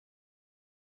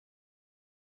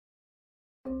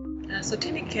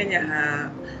Soteni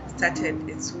Kenya started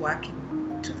its work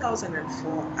in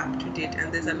 2004 up to date,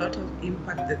 and there's a lot of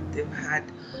impact that they've had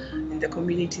in the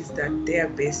communities that they are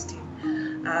based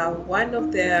in. One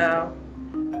of their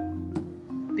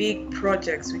big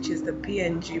projects, which is the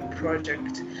PNG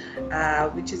project,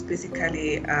 which is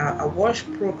basically a wash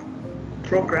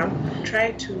program,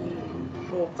 try to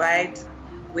provide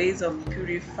ways of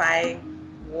purifying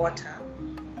water,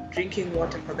 drinking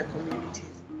water for the communities.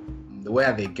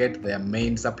 Where they get their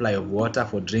main supply of water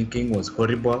for drinking was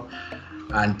horrible,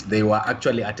 and they were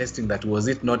actually attesting that was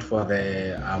it not for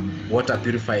the water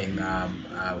purifying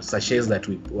sachets that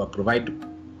we were provide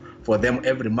for them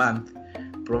every month,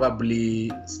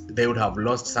 probably they would have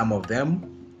lost some of them,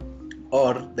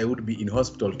 or they would be in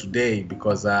hospital today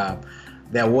because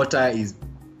their water is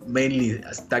mainly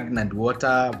stagnant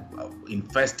water,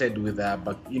 infested with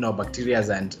bacteria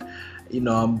and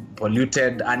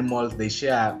polluted animals. They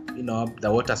share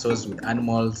the water source with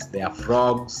animals. There are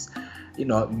frogs.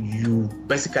 You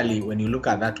basically, when you look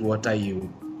at that water,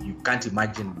 you can't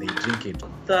imagine they drink it.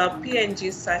 The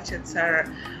PNG sachets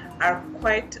are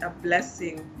quite a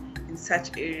blessing in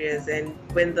such areas, and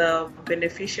when the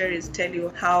beneficiaries tell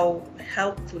you how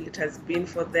helpful it has been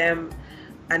for them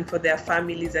and for their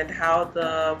families, and how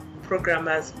the program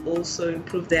has also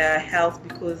improved their health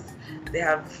because they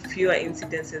have fewer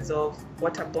incidences of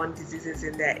waterborne diseases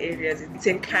in their areas, it's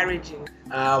encouraging.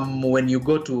 When you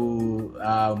go to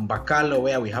Bakalo,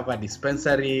 where we have a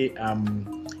dispensary,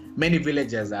 many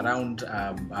villages around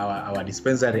our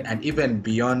dispensary and even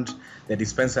beyond the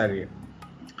dispensary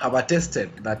have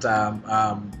attested that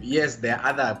yes, there are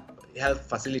other health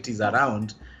facilities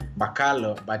around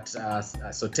Bakalo, but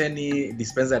Soteni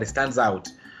dispensary stands out.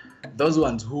 Those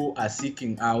ones who are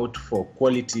seeking out for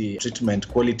quality treatment,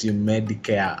 quality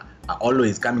Medicare, are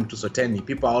always coming to Soteni.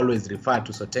 People are always referred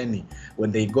to Soteni.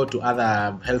 When they go to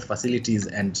other health facilities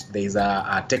and there is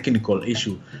a technical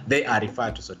issue, they are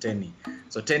referred to Soteni.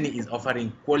 Soteni is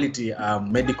offering quality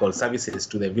medical services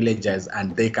to the villagers,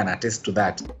 and they can attest to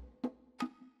that.